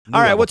All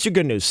right, what's your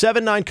good news?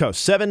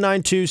 79-COAST,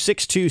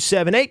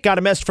 792-6278. Got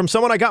a message from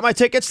someone. I got my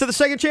tickets to the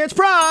Second Chance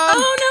Prom.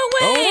 Oh,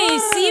 no way.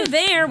 See you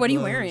there. What are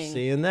you wearing?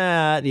 Seeing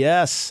that,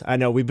 yes. I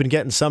know, we've been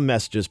getting some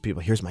messages.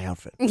 People, here's my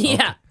outfit.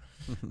 Yeah.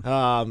 Okay.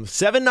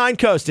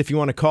 79-COAST if you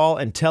want to call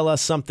and tell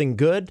us something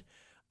good.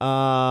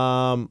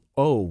 Oh,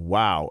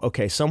 wow.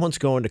 Okay, someone's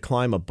going to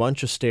climb a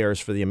bunch of stairs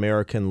for the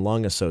American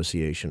Lung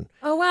Association.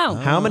 Oh, wow.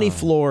 How many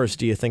floors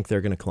do you think they're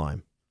going to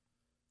climb?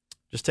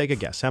 Just take a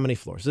guess. How many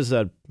floors? This is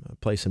a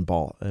place in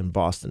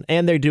Boston.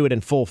 And they do it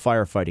in full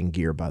firefighting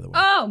gear, by the way.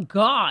 Oh,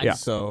 God. Yeah.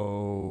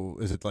 So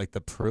is it like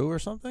the Prue or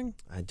something?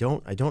 I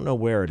don't know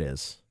where it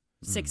is.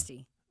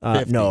 60.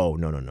 No,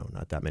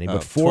 not that many.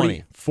 But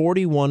 20.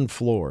 41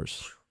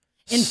 floors.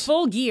 In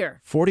full gear.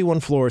 41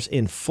 floors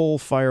in full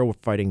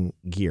firefighting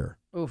gear.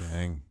 Oof.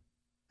 Dang.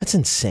 That's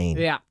insane.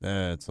 Yeah.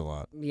 That's a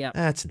lot. Yeah.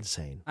 That's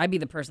insane. I'd be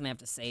the person they have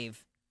to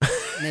save.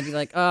 And they'd be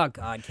like, oh,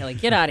 God, Kelly,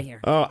 get out of here.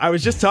 Oh, I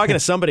was just talking to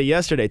somebody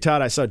yesterday,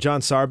 Todd. I saw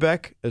John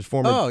Sarbeck, his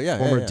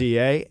former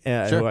DA,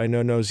 who I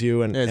know knows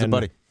you. And, he's a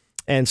buddy.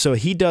 And so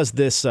he does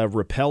this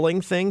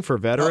rappelling thing for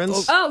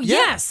veterans. Oh,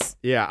 yes.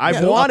 Yeah,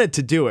 I've wanted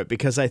to do it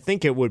because I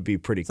think it would be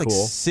pretty cool.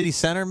 Like City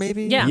Center,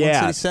 maybe?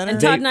 Yeah. City Center?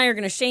 And Todd and I are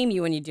going to shame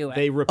you when you do it.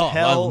 They rappel.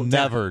 I'll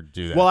never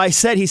do that. Well, he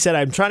said,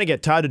 I'm trying to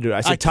get Todd to do it.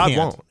 I said, Todd can't.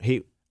 won't.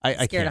 I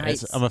Scared can't. of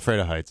heights. I'm afraid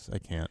of heights. I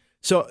can't.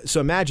 So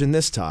imagine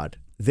this, Todd.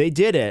 They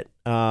did it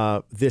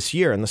this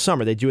year in the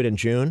summer. They do it in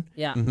June.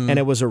 Yeah. Mm-hmm. And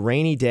it was a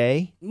rainy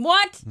day.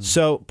 What?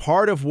 So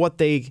part of what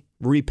they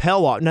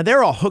repel off, now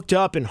they're all hooked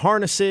up in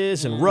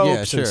harnesses and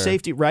ropes and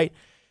safety, right?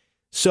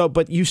 So,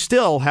 but you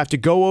still have to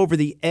go over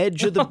the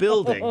edge of the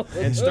building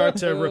and start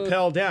to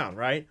rappel down,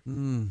 right?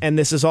 And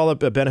this is all a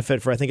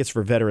benefit for, I think it's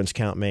for Veterans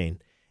Count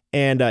Maine.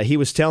 And he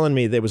was telling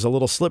me there was a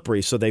little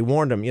slippery, so they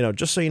warned him,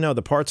 just so you know,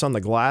 the parts on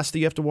the glass that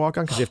you have to walk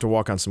on, because you have to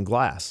walk on some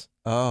glass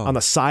on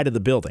the side of the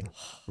building.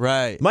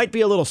 Right. Might be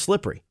a little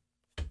slippery.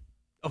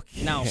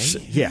 Okay. No.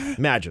 Yeah,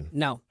 imagine.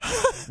 No.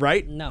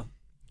 Right? No.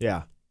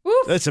 Yeah.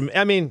 Oof. Listen,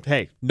 I mean,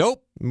 hey.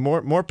 Nope.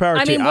 More power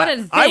to you. I mean, what a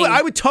thing.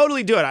 I would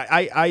totally do it.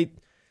 I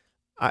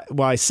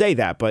say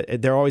that,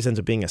 but there always ends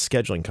up being a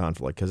scheduling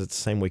conflict because it's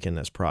the same weekend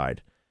as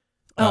Pride.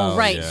 Oh,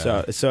 right.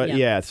 Yeah.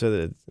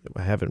 So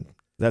I haven't.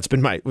 That's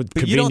been my convenient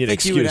But you don't think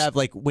excuse. you would have,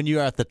 like, when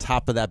you're at the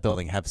top of that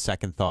building, have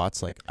second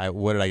thoughts? Like,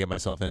 what did I get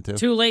myself into?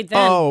 Too late then.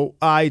 Oh,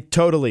 I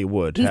totally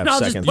would have I'll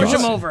second just push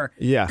thoughts. him over.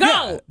 Yeah.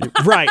 Go.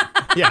 Right.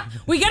 Yeah.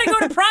 We got to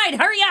go to Pride.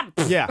 Hurry up.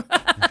 Yeah.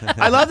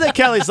 I love that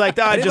Kelly's like,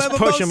 just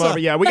push him over.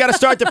 Yeah. We got to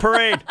start the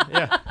parade.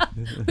 Yeah.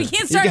 We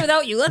can't start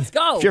without you. Let's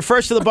go. If you're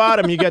first to the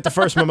bottom, you get the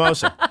first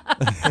mimosa.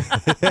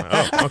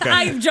 Oh, okay.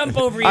 I jump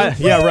over you.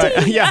 Yeah,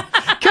 right. Yeah.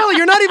 Kelly,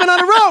 you're not even on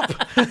a rope.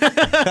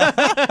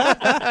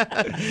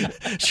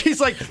 She's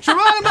like,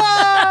 Geronimo!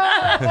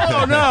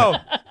 Oh, no.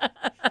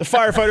 The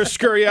firefighters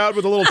scurry out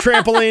with a little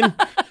trampoline.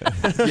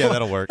 Yeah,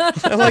 that'll work.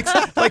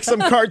 like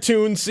some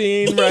cartoon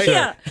scene, right?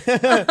 Yeah.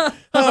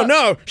 Oh,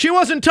 no. She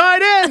wasn't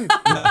tied in.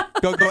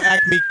 Go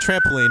Acme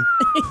trampoline.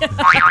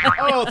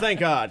 Oh,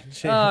 thank God.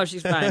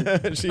 She's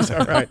fine. She's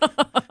all right.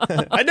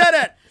 I did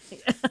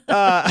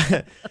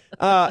it.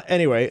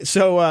 Anyway,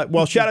 so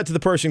shout out to the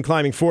person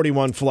climbing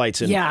 41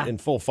 flights in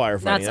full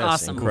firefighting. That's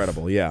awesome.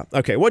 Incredible. Yeah.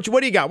 Okay. What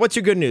do you got? What's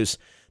your good news?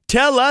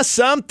 Tell us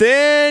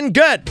something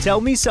good. Tell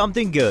Me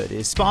Something Good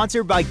is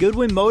sponsored by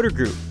Goodwin Motor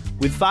Group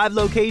with 5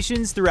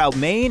 locations throughout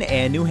Maine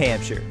and New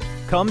Hampshire.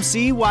 Come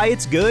see why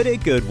it's good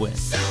at Goodwin.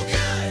 So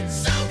good,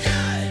 so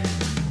good.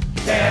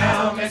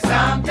 Tell me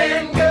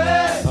something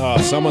good. Oh,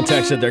 someone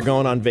texted they're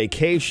going on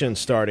vacation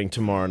starting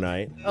tomorrow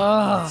night.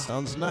 Oh.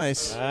 Sounds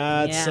nice.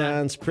 That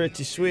sounds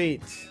pretty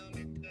sweet.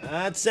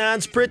 That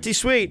sounds pretty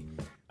sweet.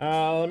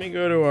 Let me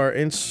go to our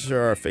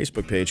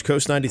Facebook page,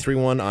 Coast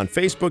 93.1 on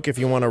Facebook, if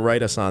you want to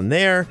write us on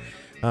there.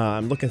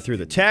 I'm looking through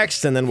the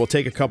text, and then we'll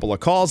take a couple of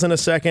calls in a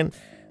second.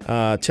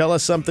 Tell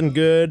us something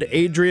good.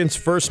 Adrian's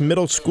first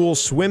middle school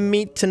swim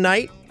meet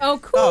tonight. Oh,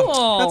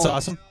 cool. That's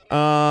awesome.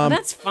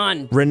 That's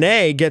fun.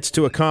 Renee gets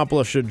to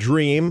accomplish a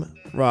dream,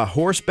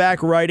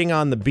 horseback riding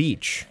on the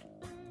beach.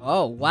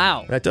 Oh,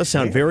 wow. That does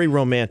sound very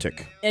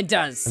romantic. It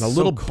does. And a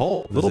little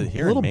cold. Is little it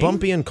here in Maine?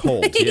 bumpy and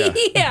cold. Yeah.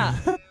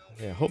 Yeah.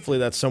 Yeah, hopefully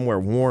that's somewhere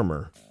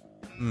warmer.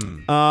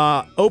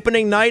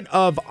 Opening night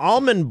of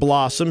Almond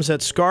Blossoms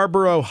at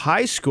Scarborough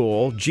High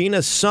School.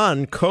 Gina's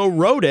son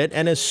co-wrote it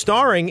and is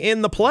starring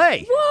in the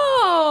play.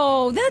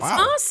 Whoa, that's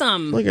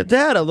awesome. Look at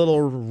that, a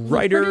little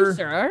writer,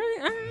 Producer. All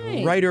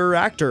right. writer,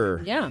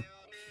 actor. Yeah.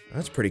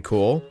 That's pretty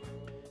cool.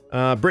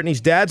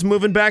 Brittany's dad's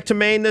moving back to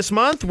Maine this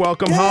month.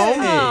 Welcome home.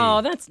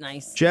 Oh, that's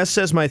nice. Jess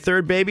says, my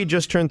third baby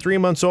just turned 3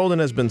 months old and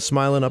has been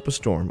smiling up a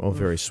storm. Oh,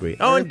 very sweet.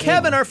 Oh, and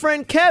Kevin, our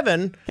friend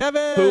Kevin,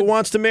 who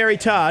wants to marry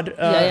Todd,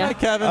 Hi,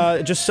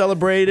 Kevin. just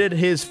celebrated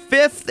his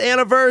 5th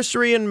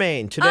anniversary in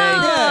Maine today.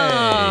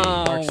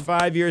 Oh. Marks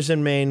 5 years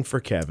in Maine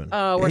for Kevin.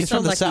 Oh, we're He's so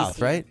from the lucky. South,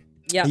 right?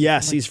 Yeah.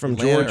 Yes, he's from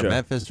Atlanta Georgia. or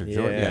Memphis or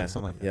Georgia. Yeah,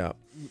 something like that.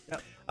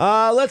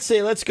 Yeah. Let's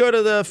see. Let's go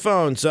to the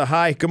phones.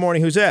 Hi. Good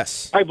morning. Who's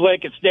this? Hi,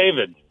 Blake. It's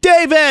David.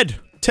 David!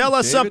 Tell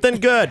us something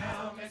good.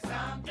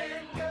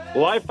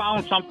 Well, I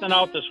found something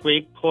out this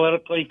week,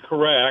 politically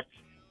correct.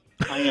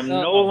 I am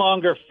no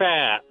longer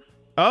fat.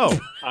 Oh,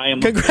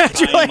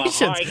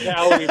 congratulations! I am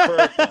a high-calorie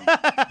person.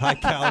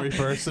 High-calorie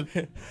person.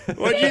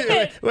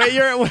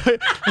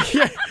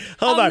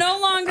 Hold on. No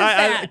longer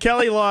fat.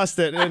 Kelly lost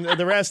it, and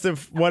the rest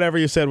of whatever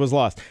you said was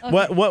lost.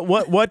 Okay.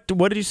 What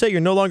did you say?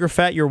 You're no longer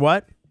fat. You're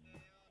what?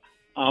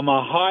 I'm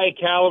a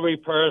high-calorie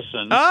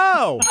person.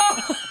 Oh!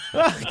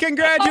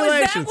 Congratulations!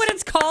 Oh, is that what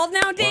it's called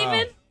now,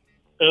 David?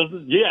 Wow.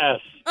 Yes.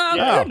 Oh,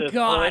 yes, good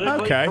God.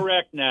 Okay.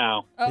 Correct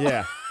now. Oh.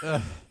 Yeah.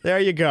 There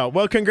you go.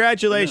 Well,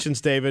 congratulations,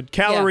 David.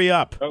 Calorie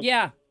up.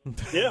 Yeah.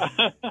 Yeah.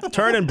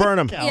 Turn and burn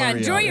them. Yeah,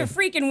 enjoy your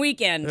freaking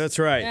weekend. That's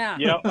right. Yeah.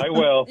 Yep, I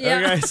will. Yeah.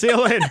 Okay, see you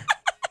later.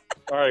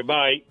 All right,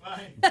 bye.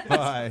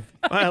 Bye.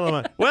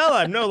 Well,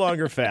 I'm no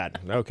longer fat.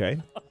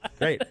 Okay,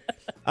 great.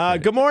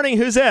 Good morning.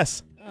 Who's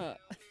this?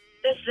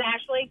 This is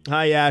Ashley.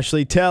 Hi,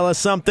 Ashley. Tell us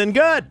something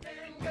good.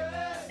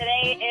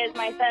 Today is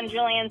my son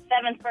Julian's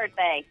 7th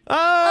birthday.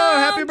 Oh,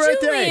 happy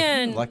birthday.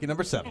 Julian. Lucky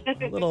number 7.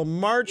 Little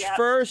March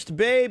 1st,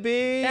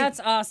 baby. That's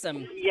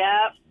awesome.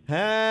 Yep.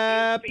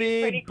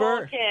 Happy Pretty cool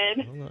birthday.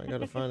 kid. I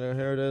gotta find it.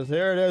 Here it is.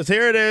 Here it is.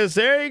 Here it is.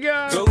 There you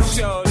go. Go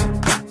shorty,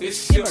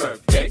 it's your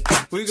birthday.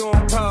 We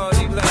gon'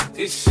 party like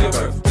it's your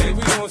birthday.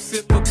 We gon'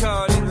 sip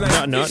Bacardi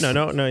like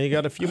No. You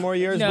got a few more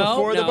years No,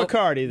 before the no.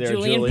 Bacardi there,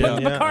 Julian, Julian.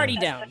 put the Bacardi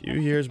down. A few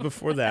years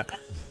before that.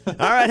 All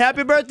right.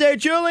 Happy birthday,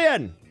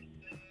 Julian.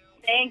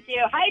 Thank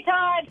you. Hi,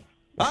 Todd.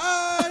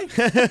 Hi.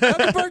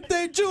 Happy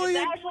birthday,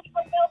 Julian. Ashley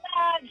from Bill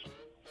Dodge.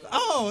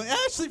 Oh,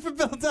 Ashley from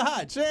Bill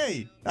Dodge.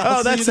 Hey.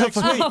 Oh, that's so next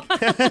week.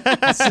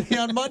 I'll see you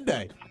on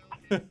Monday.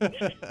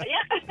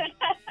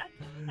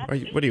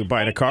 What are you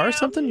buying a car or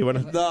something? You want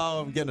to?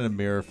 No, I'm getting a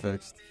mirror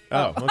fixed.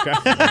 Oh, okay.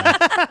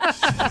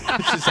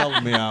 She's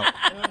helping me out.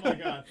 Oh my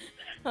God.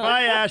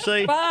 Bye,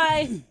 Ashley.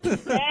 Bye.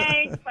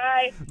 Thanks.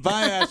 Bye.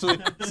 Bye, Ashley.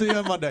 See you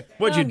on Monday.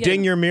 What'd you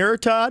ding your mirror,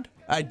 Todd?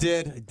 I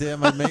did.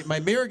 My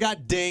mirror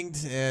got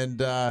dinged, and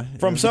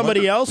From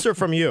somebody else or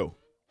from you?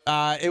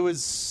 It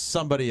was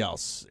somebody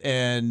else,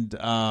 and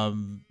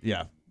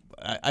yeah,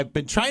 I've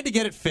been trying to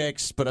get it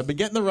fixed, but I've been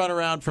getting the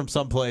runaround from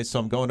someplace, so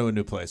I'm going to a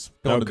new place.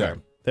 Going to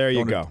them. There you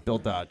Going go. to Bill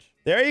Dodge.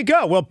 There you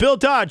go. Well, Bill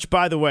Dodge,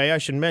 by the way, I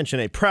should mention,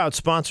 a proud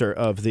sponsor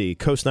of the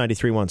Coast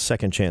 93.1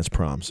 Second Chance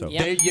Prom. So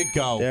There you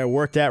go. there,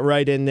 work that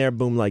right in there.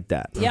 Boom, like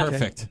that. Yep.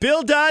 Perfect.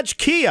 Bill Dodge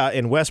Kia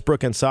in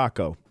Westbrook and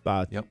Saco.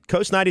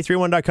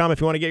 Coast931.com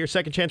if you want to get your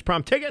Second Chance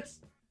Prom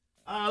tickets.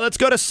 Let's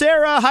go to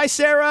Sarah. Hi,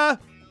 Sarah.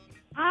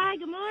 Hi,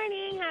 good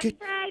morning. Happy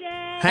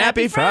Friday.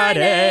 Happy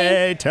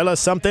Friday. Tell us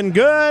something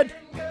good.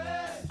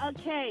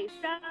 Okay,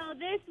 so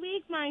this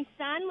week my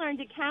son learned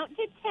to count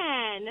to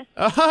 10.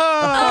 Oh,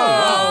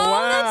 Oh,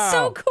 wow. that's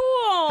so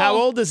cool. How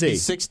old is he?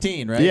 He's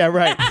 16, right? Yeah,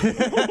 right.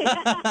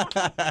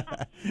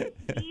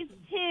 He's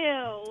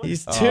 2.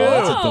 He's 2. that's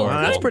Oh, adorable.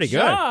 Wow, that's pretty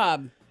good.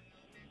 Job.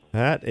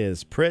 That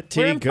is pretty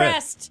We're good.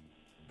 impressed.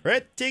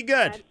 Pretty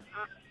good.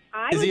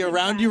 Is he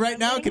around you right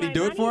now? Can he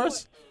do it for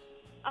us?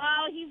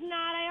 Oh, he's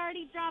not. I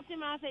already dropped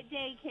him off at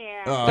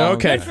daycare. Oh,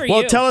 Okay. Good for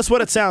Well, you. tell us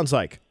what it sounds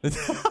like.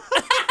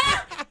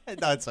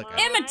 No, it's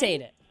okay.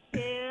 Imitate it. 2.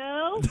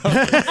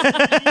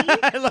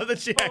 I love that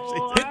she actually.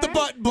 4, Hit the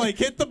button, Blake.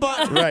 Hit the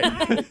button. Right.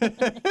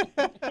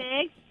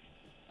 6,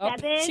 Oh,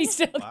 7. she's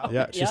still.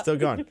 Yeah, she's Yep. still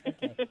gone.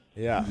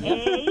 Yeah.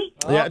 8.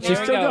 Yeah, there she's we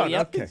still go. gone.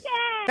 Yep. Okay.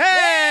 Yeah.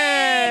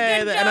 Hey!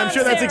 Good And I'm job,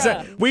 sure that's Sarah.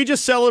 exactly. We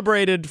just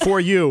celebrated for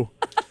you,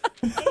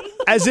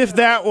 as if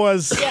that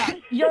was, Yeah,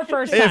 your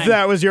first time. if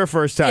that was your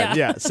first time.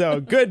 Yeah. Yeah. So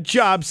good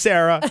job,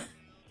 Sarah.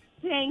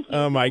 Thank you.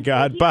 Oh my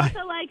God. He Bye.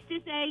 also likes to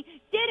say,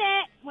 did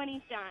it, when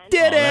he's done.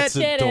 Did Oh, that's it?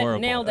 Did adorable. it.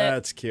 Nailed it.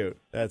 That's cute.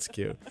 That's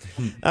cute.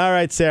 All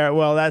right, Sarah.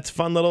 Well, that's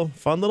fun little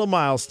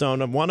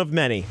milestone of one of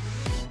many.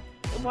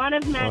 One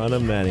of many. One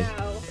of many. I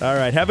know. All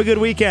right. Have a good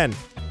weekend.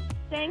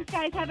 Thanks,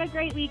 guys. Have a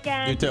great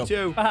weekend. You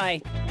too.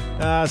 Bye.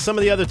 Some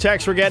of the other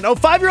texts we're getting. Oh,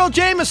 5-year-old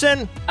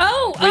Jameson.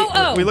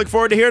 Oh. We look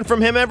forward to hearing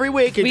from him every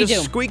week. He We just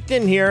do. squeaked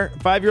in here.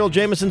 5-year-old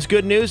Jameson's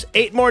good news.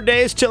 8 more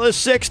days till his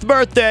 6th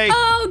birthday.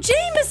 Oh,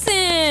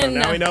 Jameson. So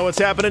now we know what's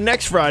happening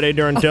next Friday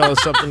during Tell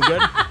Us Something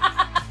Good.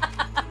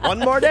 One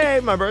more day.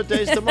 My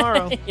birthday's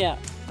tomorrow. Yeah.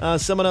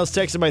 Someone else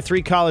texted, my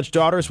 3 college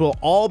daughters will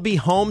all be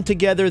home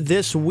together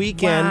this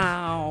weekend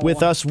Wow.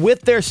 with us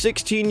with their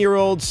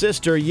 16-year-old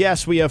sister.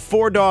 Yes, we have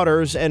 4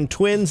 daughters and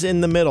twins in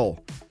the middle.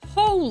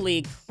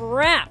 Holy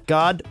crap.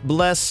 God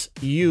bless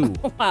you.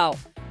 Wow.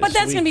 But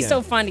that's going to be weekend.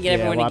 so fun to get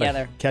Yeah, everyone a lot of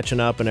together. catching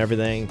up and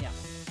everything. Yeah.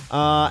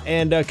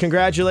 And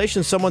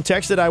congratulations. Someone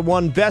texted, I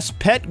won Best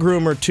Pet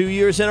Groomer 2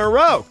 years in a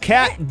row.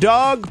 Cat,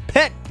 dog,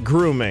 pet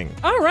grooming.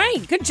 All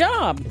right. Good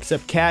job.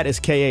 Except cat is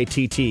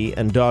K-A-T-T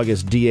and dog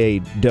is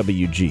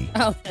D-A-W-G.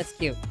 Oh, that's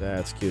cute.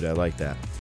 That's cute. I like that.